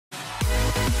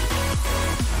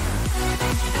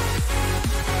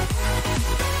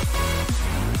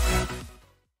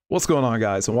What's going on,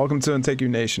 guys, and welcome to Anteiku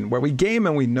Nation, where we game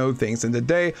and we know things. And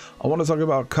today I want to talk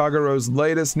about Kagero's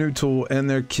latest new tool in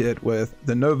their kit with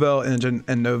the Nouvelle Engine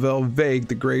and Nouvelle Vague,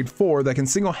 the grade 4 that can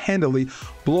single-handedly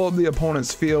blow up the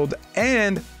opponent's field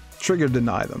and trigger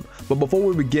deny them. But before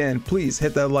we begin, please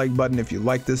hit that like button if you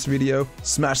like this video,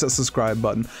 smash that subscribe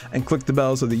button, and click the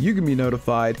bell so that you can be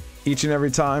notified each and every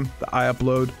time that I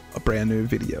upload a brand new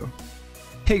video.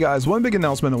 Hey guys, one big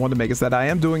announcement I want to make is that I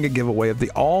am doing a giveaway of the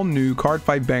all-new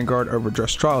Cardfight Vanguard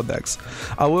Overdressed trial decks.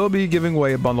 I will be giving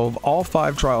away a bundle of all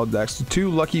 5 trial decks to 2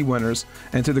 lucky winners,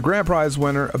 and to the grand prize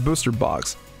winner a booster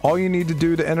box. All you need to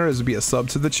do to enter is be a sub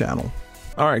to the channel.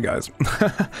 Alright guys,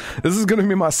 this is going to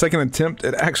be my second attempt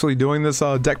at actually doing this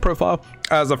deck profile,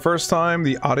 as the first time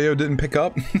the audio didn't pick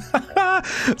up,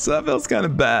 so that feels kind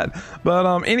of bad.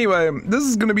 But anyway, this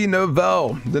is going to be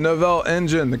Nouvelle, the Nouvelle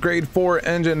Engine, the grade 4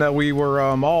 engine that we were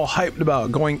all hyped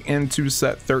about going into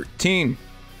set 13.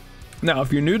 Now,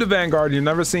 if you're new to Vanguard, you've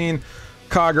never seen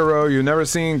Kagero, you've never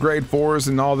seen grade 4s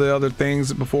and all the other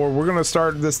things before, we're going to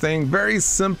start this thing very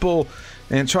simple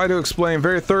and try to explain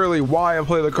very thoroughly why I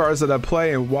play the cards that I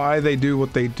play and why they do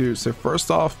what they do. So first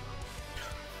off,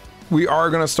 we are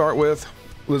going to start with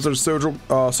Lizard Soldier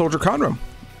Conro.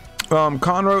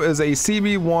 Conro is a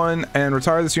CB1 and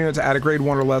retire this unit to add a grade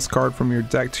 1 or less card from your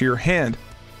deck to your hand.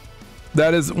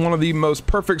 That is one of the most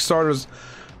perfect starters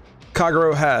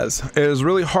Kagero has. It is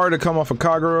really hard to come off of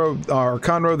Kagero or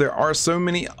Conro. There are so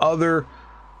many other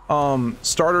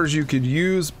starters you could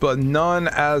use, but none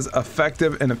as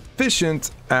effective and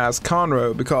efficient as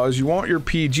Conro, because you want your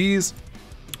PGs,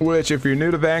 which if you're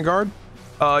new to Vanguard,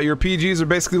 your PGs are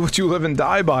basically what you live and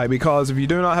die by, because if you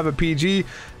do not have a PG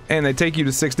and they take you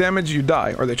to 6 damage, you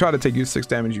die, or they try to take you to 6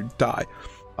 damage, you die.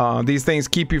 These things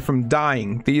keep you from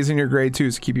dying. These in your grade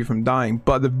 2s keep you from dying,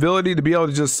 but the ability to be able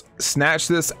to just snatch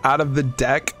this out of the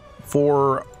deck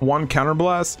for 1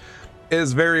 counterblast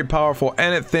is very powerful,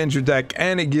 and it thins your deck,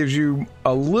 and it gives you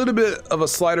a little bit of a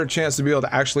slighter chance to be able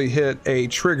to actually hit a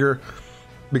trigger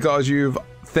because you've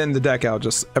thinned the deck out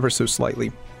just ever so slightly.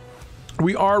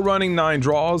 We are running 9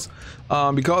 draws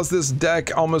because this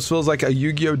deck almost feels like a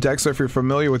Yu-Gi-Oh deck. So if you're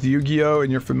familiar with Yu-Gi-Oh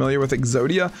and you're familiar with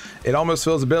Exodia, it almost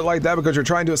feels a bit like that, because you're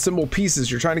trying to assemble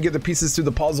pieces. You're trying to get the pieces to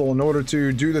the puzzle in order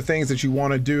to do the things that you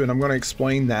want to do, and I'm going to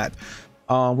explain that.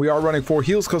 We are running 4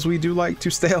 heals because we do like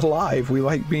to stay alive. We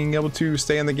like being able to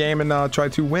stay in the game and try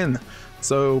to win.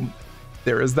 So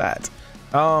there is that.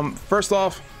 First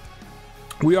off,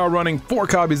 we are running 4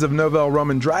 copies of Nouvelle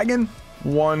Roman Dragon,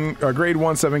 grade 1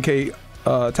 7k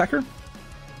attacker.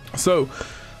 So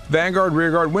Vanguard,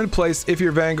 rearguard, when placed, if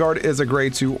your Vanguard is a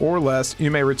grade 2 or less, you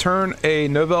may return a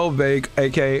Nouvelle Vague,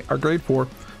 aka a grade 4,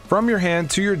 from your hand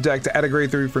to your deck to add a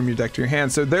grade 3 from your deck to your hand.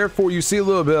 So therefore you see a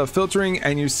little bit of filtering,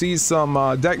 and you see some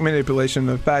deck manipulation.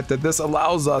 The fact that this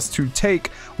allows us to take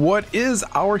what is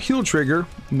our heal trigger,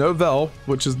 Nouvelle,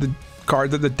 which is the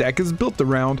card that the deck is built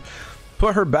around,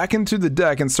 put her back into the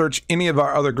deck and search any of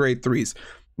our other grade 3s.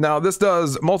 Now this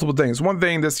does multiple things. One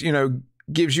thing, this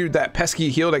gives you that pesky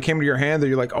heal that came to your hand that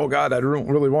you're like, oh god, I don't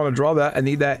really want to draw that. I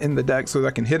need that in the deck so that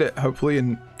I can hit it hopefully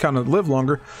and kind of live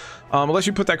longer. Unless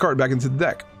you put that card back into the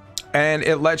deck. And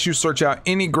it lets you search out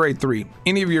any grade 3,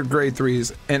 any of your grade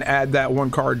 3s, and add that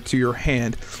 1 card to your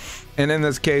hand. And in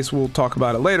this case, we'll talk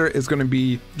about it later, it's going to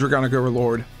be Dragonic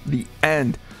Overlord, the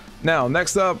end. Now,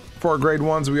 next up, for our grade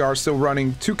 1s, we are still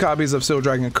running 2 copies of Seal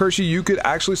Dragon Kershi. You could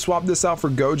actually swap this out for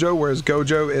Gojo, whereas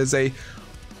Gojo is a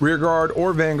rearguard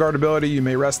or Vanguard ability. You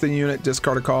may rest the unit,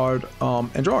 discard a card,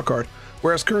 and draw a card.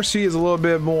 Whereas Kershi is a little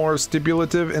bit more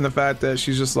stipulative in the fact that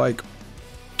she's just like,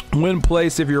 when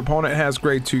placed, if your opponent has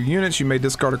grade 2 units, you may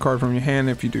discard a card from your hand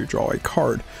if you do draw a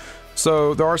card.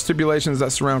 So there are stipulations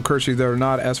that surround Kershi that are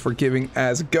not as forgiving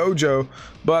as Gojo,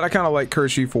 but I kind of like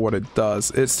Kershi for what it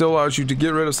does. It still allows you to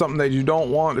get rid of something that you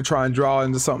don't want to try and draw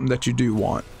into something that you do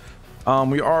want.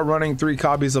 We are running 3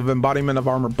 copies of Embodiment of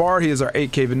Armor Bar. He is our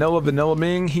 8k vanilla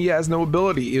being he has no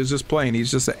ability. He is just plain.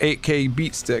 He's just an 8k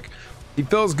beat stick. He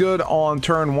feels good on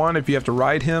turn 1 if you have to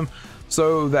ride him,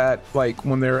 so that like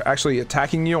when they're actually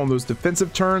attacking you on those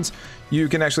defensive turns, you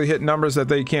can actually hit numbers that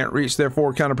they can't reach,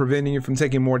 therefore kind of preventing you from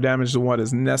taking more damage than what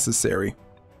is necessary.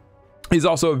 He's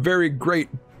also a very great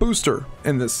booster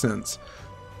in this sense.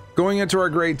 Going into our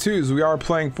grade 2s, we are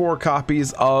playing 4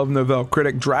 copies of Nouvelle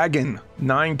Critic Dragon,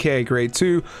 9k grade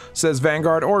 2, says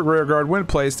Vanguard or rearguard when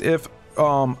placed, if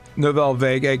Nouvelle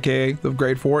Vague, aka the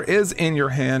grade 4, is in your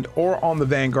hand or on the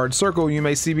Vanguard circle, you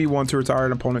may CB1 to retire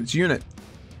an opponent's unit.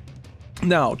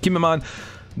 Now, keep in mind,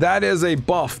 that is a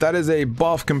buff. That is a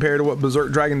buff compared to what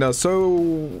Berserk Dragon does.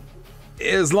 So,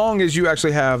 as long as you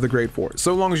actually have the grade 4.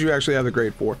 So long as you actually have the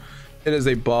grade 4. it is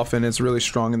a buff, and it's really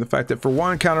strong in the fact that for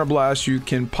one counter blast, you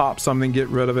can pop something, get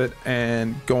rid of it,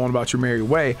 and go on about your merry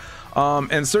way.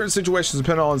 In certain situations,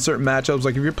 depending on certain matchups,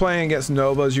 like if you're playing against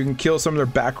Novas, you can kill some of their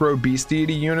back row beast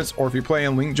deity units, or if you're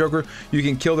playing Link Joker, you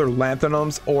can kill their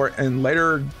Lanthanums, or in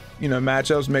later, you know,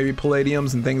 matchups, maybe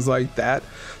Palladiums and things like that.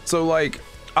 So like,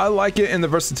 I like it in the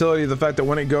versatility of the fact that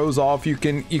when it goes off, you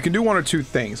can do one or two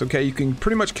things. Okay, you can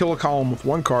pretty much kill a column with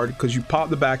one card because you pop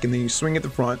the back and then you swing at the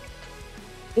front,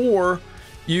 or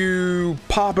you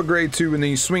pop a grade 2 and then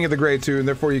you swing at the grade 2, and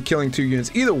therefore you're killing 2 units.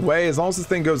 Either way, as long as this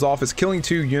thing goes off, it's killing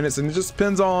 2 units, and it just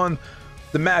depends on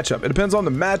the matchup. It depends on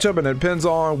the matchup, and it depends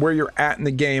on where you're at in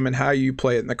the game and how you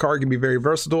play it. And the card can be very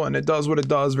versatile, and it does what it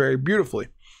does very beautifully.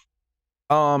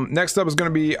 Next up is going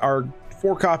to be our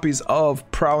 4 copies of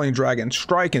Prowling Dragon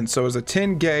Striking. So it's a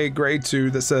 10k grade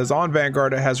 2 that says on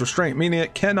Vanguard it has restraint, meaning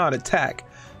it cannot attack.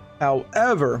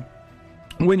 However,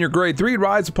 when your grade 3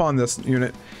 rides upon this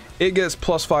unit, it gets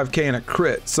plus 5k and a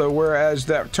crit. So whereas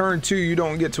that turn 2 you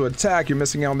don't get to attack, you're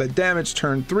missing out on that damage.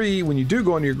 Turn 3, when you do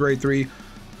go into your grade 3,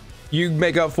 you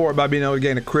make up for it by being able to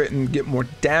gain a crit and get more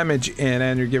damage in,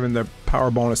 and you're giving the power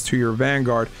bonus to your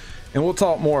Vanguard. And we'll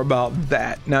talk more about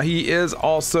that. Now, he is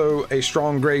also a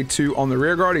strong grade 2 on the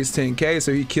rear guard. He's 10k,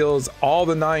 so he kills all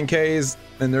the 9ks,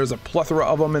 and there's a plethora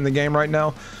of them in the game right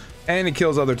now, and he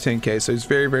kills other 10k, so he's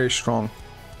very, very strong.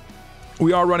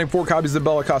 We are running 4 copies of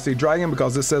Bellicosity Dragon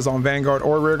because this says on Vanguard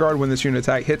or rear guard, when this unit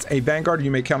attack hits a Vanguard,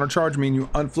 you may countercharge, meaning you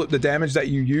unflip the damage that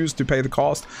you use to pay the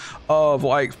cost of,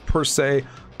 like, per se,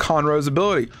 Conroe's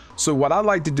ability. So what I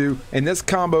like to do, and this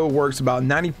combo works about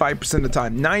 95% of the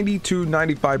time, 90 to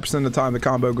 95% of the time the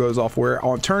combo goes off, where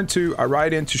on turn 2 I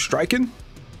ride into Striking.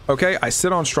 Okay, I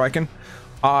sit on Striking,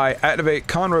 I activate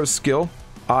Conroe's skill,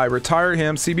 I retire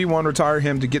him, CB1 retire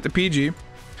him to get the PG,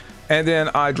 and then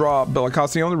I draw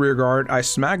Bellicosity on the rear guard, I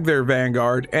smack their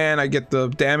Vanguard, and I get the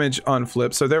damage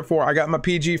unflipped. So therefore I got my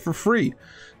PG for free.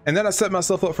 And then I set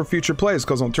myself up for future plays,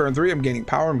 because on turn 3 I'm gaining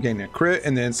power, I'm gaining a crit,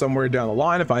 and then somewhere down the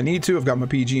line, if I need to, I've got my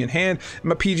PG in hand, and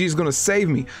my PG is going to save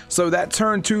me. So that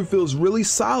turn 2 feels really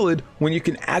solid when you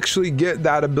can actually get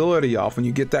that ability off, when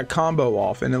you get that combo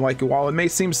off. And then, like, while it may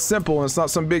seem simple and it's not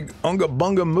some big unga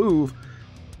bunga move,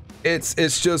 it's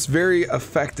just very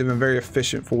effective and very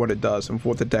efficient for what it does and for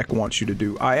what the deck wants you to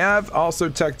do. I have also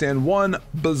teched in 1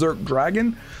 Berserk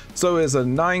Dragon. So it's a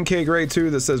 9k grade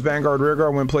 2 that says Vanguard rear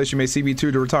guard. When placed, you may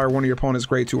CB2 to retire one of your opponent's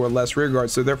grade 2 or less rear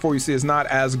guards. So therefore you see it's not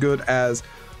as good as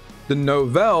the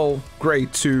Nouvelle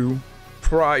grade 2,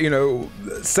 you know,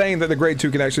 saying that the grade 2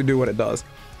 can actually do what it does.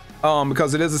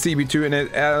 Because it is a CB2 and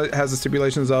it has the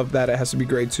stipulations of that it has to be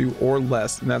grade 2 or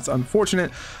less, and that's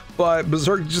unfortunate. But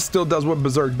Berserk just still does what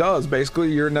Berserk does.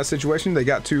 Basically, you're in that situation, they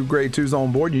got 2 grade 2s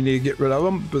on board, you need to get rid of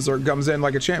them. Berserk comes in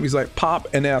like a champ, he's like pop,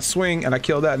 and then I swing and I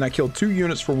kill that, and I kill 2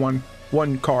 units for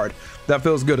one card. That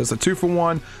feels good. It's a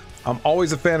 2-for-1. I'm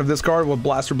always a fan of this card with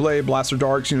Blaster Blade, Blaster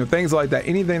Darks, you know, things like that.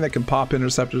 Anything that can pop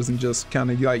interceptors and just kind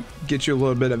of like get you a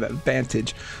little bit of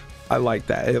advantage. I like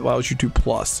that. It allows you to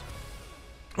plus.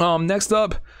 Next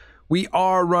up, we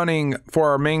are running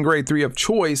for our main grade 3 of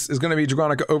choice is going to be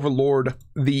Dragonic Overlord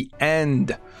The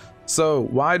End. So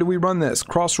why do we run this?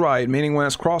 Cross ride, meaning when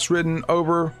it's cross ridden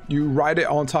over, you ride it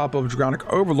on top of Dragonic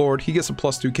Overlord, he gets a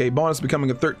plus 2k bonus,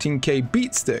 becoming a 13k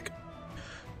beat stick.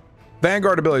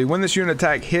 Vanguard ability, when this unit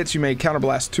attack hits, you may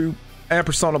counterblast 2 and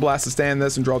Persona Blast to stand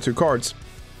this and draw 2 cards.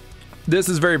 This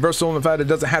is very versatile in the fact it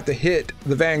doesn't have to hit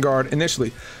the Vanguard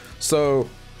initially. So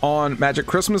on Magic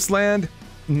Christmas Land,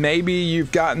 maybe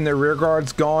you've gotten their rear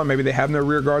guards gone, maybe they have no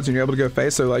rear guards and you're able to go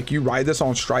face, so like you ride this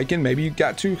on Striking, maybe you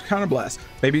got 2 counterblasts,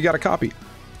 maybe you got a copy,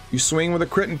 you swing with a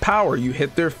crit and power, you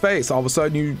hit their face, all of a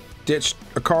sudden you ditch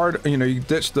a card, you know, you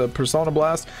ditch the Persona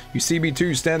Blast, you CB2,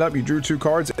 you stand up, you drew 2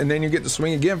 cards, and then you get to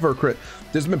swing again for a crit.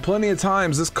 There's been plenty of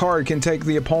times this card can take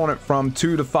the opponent from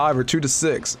 2 to 5 or 2 to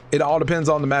 6. It all depends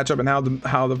on the matchup and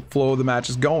how the flow of the match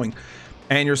is going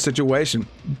and your situation.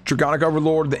 Dragonic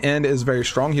Overlord, the end, is very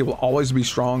strong. He will always be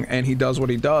strong, and he does what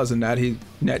he does, and that he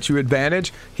nets you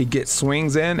advantage, he gets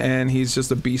swings in, and he's just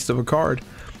a beast of a card.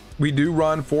 We do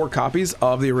run 4 copies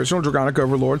of the original Dragonic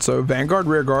Overlord, so Vanguard,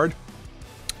 rear guard.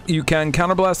 You can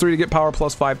counterblast 3 to get power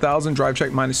plus 5,000, drive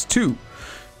check -2.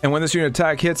 And when this unit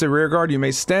attack hits a rear guard, you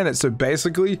may stand it. So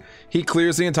basically, he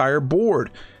clears the entire board.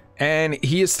 And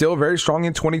he is still very strong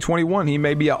in 2021. He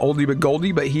may be a oldie but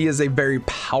goldie, but he is a very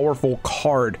powerful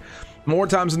card. More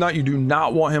times than not, you do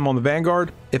not want him on the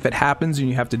Vanguard. If it happens and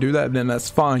you have to do that, then that's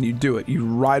fine. You do it. You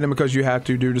ride him because you have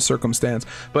to due to circumstance.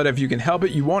 But if you can help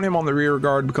it, you want him on the rear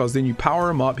guard because then you power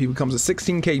him up. He becomes a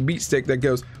 16k beat stick that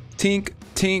goes tink,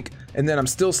 tink, and then I'm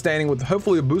still standing with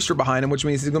hopefully a booster behind him, which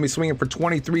means he's going to be swinging for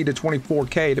 23 to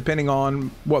 24k depending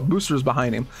on what booster's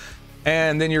behind him.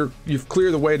 and then you've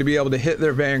cleared the way to be able to hit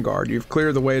their Vanguard. You've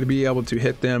cleared the way to be able to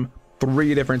hit them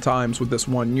 3 different times with this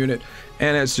one unit,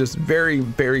 and it's just very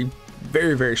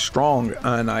strong.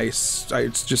 And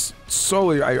it's just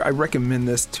solely I recommend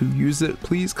this to use it,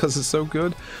 please, because it's so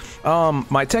good.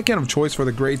 My tech end of choice for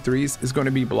the grade 3s is going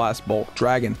to be Blast Bolt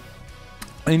Dragon.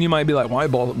 And you might be like, why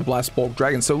Blast Bolt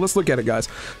Dragon? So let's look at it, guys.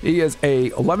 He is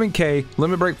a 11k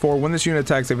limit break 4. When this unit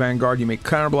attacks a Vanguard, you may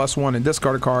counterblast 1 and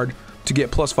discard a card to get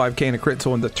plus 5k in a crit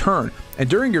till end of turn. And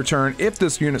during your turn, if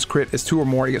this unit's crit is 2 or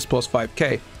more, he gets plus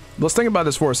 5k. Let's think about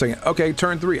this for a second. Okay,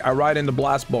 turn 3, I ride into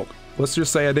Blast Bolt. Let's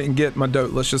just say I didn't get my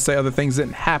dote. Let's just say other things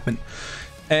didn't happen.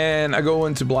 And I go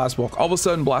into Blast Bolt. All of a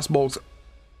sudden, Blast Bolt's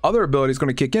other ability is going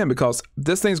to kick in because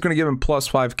this thing's going to give him plus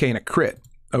 5k in a crit.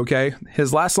 Okay,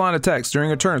 his last line of text during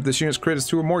a turn, if this unit's crit is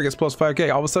 2 or more, he gets plus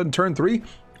 5k. All of a sudden, turn 3,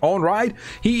 on ride,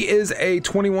 he is a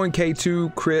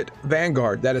 21k2 crit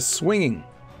Vanguard that is swinging.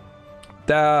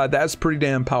 That's pretty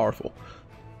damn powerful.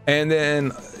 And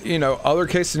then, you know, other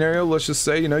case scenario, let's just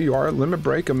say, you know, you are at limit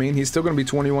break. I mean, he's still going to be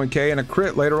 21k and a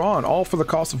crit later on, all for the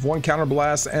cost of 1 counter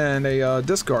blast and a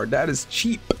discard. That is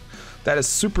cheap. That is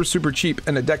super cheap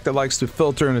in a deck that likes to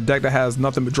filter, and a deck that has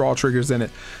nothing but draw triggers in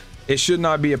it. It should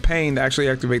not be a pain to actually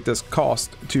activate this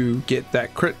cost to get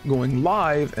that crit going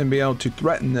live and be able to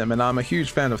threaten them, and I'm a huge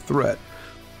fan of threat.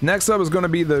 Next up is going to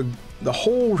be the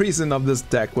whole reason of this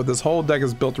deck, what this whole deck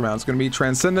is built around. It's going to be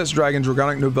Transcendence Dragon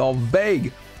Dragonic Nouvelle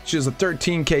Vague. She is a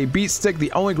 13k beat stick,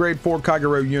 the only grade 4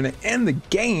 Kagero unit in the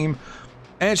game,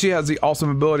 and she has the awesome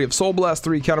ability of Soul Blast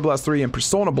 3, Counter Blast 3, and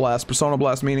Persona Blast. Persona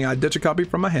Blast meaning I ditch a copy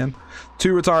from my hand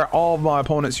to retire all of my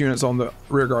opponent's units on the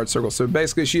rearguard circle. So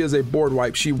basically, she is a board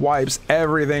wipe. She wipes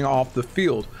everything off the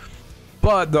field.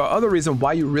 But the other reason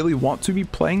why you really want to be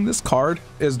playing this card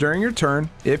is during your turn,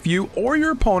 if you or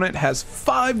your opponent has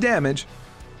 5 damage,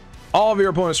 all of your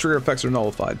opponent's trigger effects are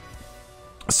nullified.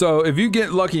 So if you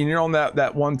get lucky and you're on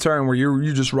that one turn where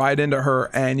you just ride into her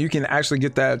and you can actually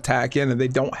get that attack in and they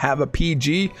don't have a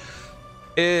PG,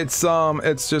 it's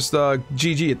just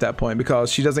GG at that point,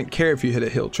 because she doesn't care if you hit a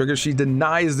heal trigger. She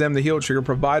denies them the heal trigger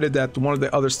provided that one of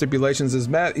the other stipulations is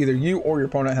met. Either you or your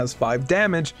opponent has 5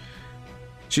 damage.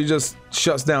 She just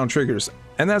shuts down triggers.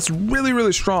 And that's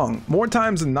really strong. More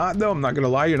times than not, though, I'm not going to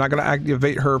lie, you're not going to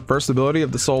activate her first ability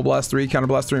of the Soul Blast 3, Counter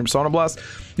Blast 3, and Persona Blast.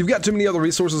 You've got too many other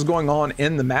resources going on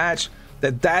in the match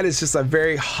that is just a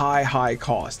very high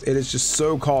cost. It is just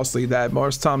so costly that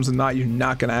most times than not, you're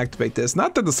not going to activate this.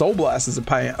 Not that the Soul Blast is a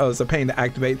pain to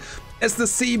activate. It's the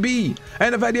CB.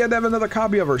 And in fact, you had to have another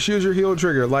copy of her. She was your heal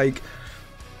trigger. Like,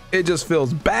 it just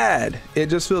feels bad. It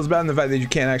just feels bad in the fact that you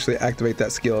can't actually activate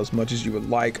that skill as much as you would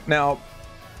like. Now,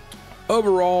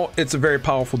 overall, it's a very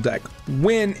powerful deck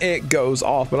when it goes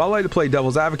off, but I like to play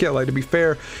devil's advocate. I like to be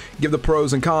fair, give the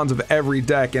pros and cons of every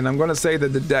deck, and I'm going to say that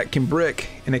the deck can brick,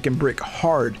 and it can brick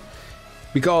hard,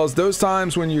 because those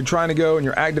times when you're trying to go and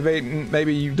you're activating,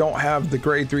 maybe you don't have the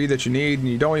grade 3 that you need, and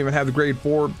you don't even have the grade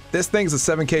 4. This thing's a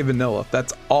 7k vanilla.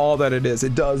 That's all that it is.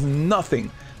 It does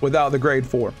nothing without the grade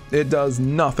 4. It does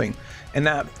nothing, and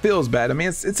that feels bad. I mean,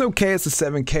 it's okay. It's a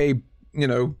 7k, you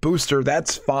know, booster,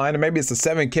 that's fine. And maybe it's a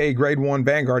 7k grade 1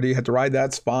 Vanguard you have to ride,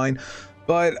 that's fine.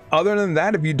 But other than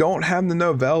that, if you don't have the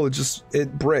Nouvelle,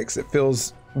 it bricks. It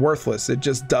feels worthless. It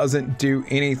just doesn't do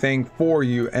anything for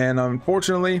you. And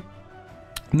unfortunately,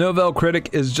 Nouvelle Critic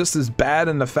is just as bad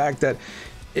in the fact that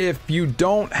if you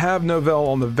don't have Nouvelle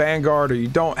on the Vanguard, or you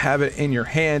don't have it in your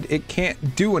hand, it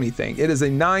can't do anything. It is a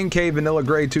 9k vanilla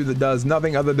grade 2 that does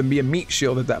nothing other than be a meat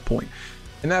shield at that point.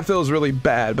 And that feels really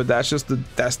bad, but that's just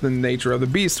that's the nature of the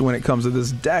beast when it comes to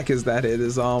this deck, is that it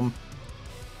is I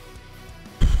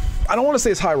don't want to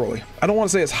say it's high rolly. I don't want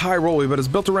to say it's high rolly, but it's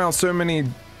built around so many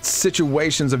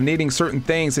situations of needing certain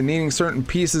things and needing certain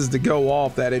pieces to go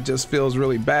off that it just feels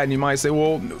really bad. And you might say,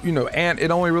 well, you know, and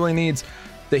it only really needs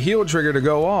the heal trigger to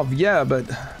go off. Yeah, but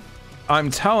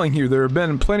I'm telling you, there have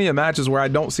been plenty of matches where I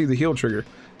don't see the heal trigger,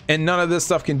 and none of this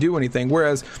stuff can do anything.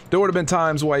 Whereas there would have been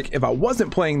times like if I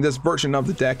wasn't playing this version of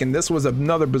the deck and this was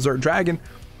another Berserk Dragon,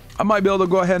 I might be able to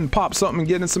go ahead and pop something and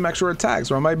get in some extra attacks,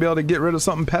 or I might be able to get rid of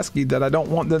something pesky that I don't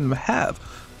want them to have.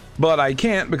 But I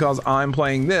can't, because I'm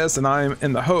playing this and I'm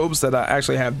in the hopes that I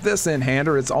actually have this in hand,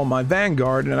 or it's on my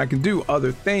Vanguard and I can do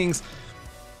other things.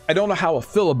 I don't know how I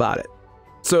feel about it.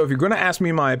 So if you're going to ask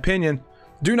me my opinion,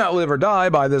 do not live or die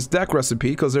by this deck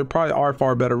recipe, because there probably are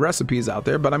far better recipes out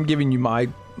there, but I'm giving you my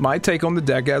take on the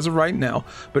deck as of right now.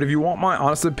 But if you want my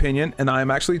honest opinion, and I'm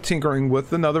actually tinkering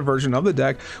with another version of the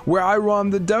deck where I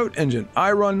run the Dote engine.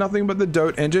 I run nothing but the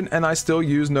Dote engine, and I still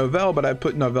use Nouvelle, but I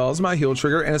put Nouvelle as my heal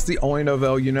trigger, and it's the only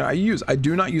Nouvelle unit I use. I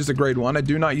do not use the grade 1. I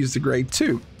do not use the grade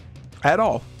 2 at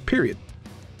all, period.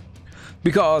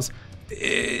 Because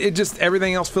it just,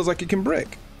 everything else feels like it can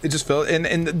brick. It just feels,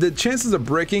 and the chances of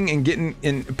bricking and getting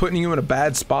and putting you in a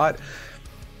bad spot.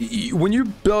 When you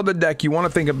build a deck, you want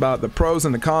to think about the pros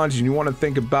and the cons, and you want to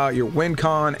think about your win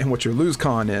con and what your lose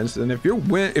con is. And if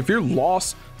your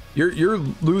loss, your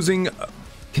losing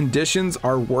conditions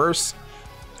are worse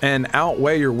and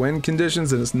outweigh your win conditions,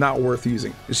 then it's not worth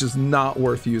using. It's just not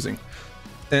worth using.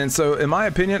 And so, in my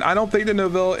opinion, I don't think the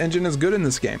Nouvelle Engine is good in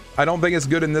this game. I don't think it's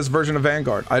good in this version of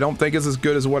Vanguard. I don't think it's as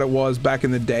good as what it was back in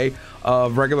the day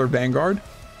of regular Vanguard,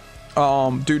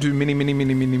 due to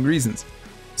many reasons.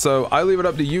 So I leave it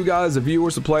up to you guys, the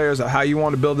viewers, the players, how you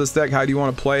want to build this deck, how do you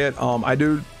want to play it. I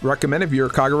do recommend, if you're a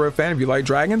Kagero fan, if you like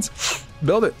dragons,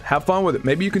 build it, have fun with it.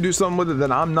 Maybe you can do something with it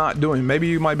that I'm not doing. Maybe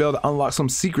you might be able to unlock some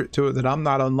secret to it that I'm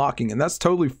not unlocking, and that's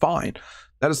totally fine.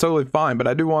 That is totally fine, but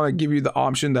I do want to give you the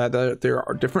option that there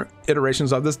are different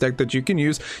iterations of this deck that you can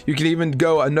use. You can even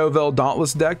go a Nouvelle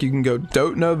Dauntless deck. You can go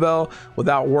Dote Nouvelle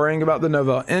without worrying about the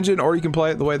Nouvelle Engine, or you can play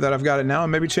it the way that I've got it now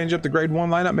and maybe change up the grade 1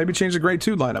 lineup, maybe change the grade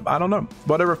 2 lineup. I don't know,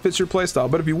 whatever fits your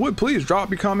playstyle. But if you would, please drop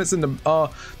your comments in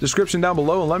the description down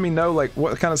below and let me know like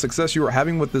what kind of success you are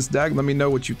having with this deck. Let me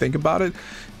know what you think about it,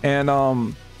 and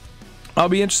I'll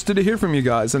be interested to hear from you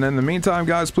guys. And in the meantime,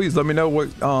 guys, please let me know what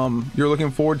you're looking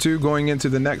forward to going into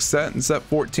the next set, in set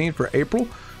 14 for April,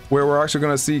 where we're actually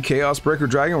going to see Chaos Breaker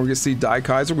Dragon. We're going to see Die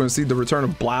Kaiser. We're going to see the return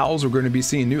of Blouse. We're going to be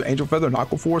seeing new Angel Feather and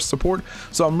Aqua Force support.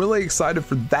 So I'm really excited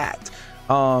for that.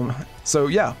 So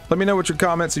yeah, let me know what your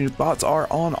comments and your thoughts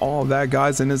are on all of that,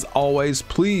 guys. And as always,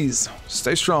 please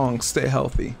stay strong, stay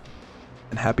healthy,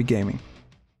 and happy gaming.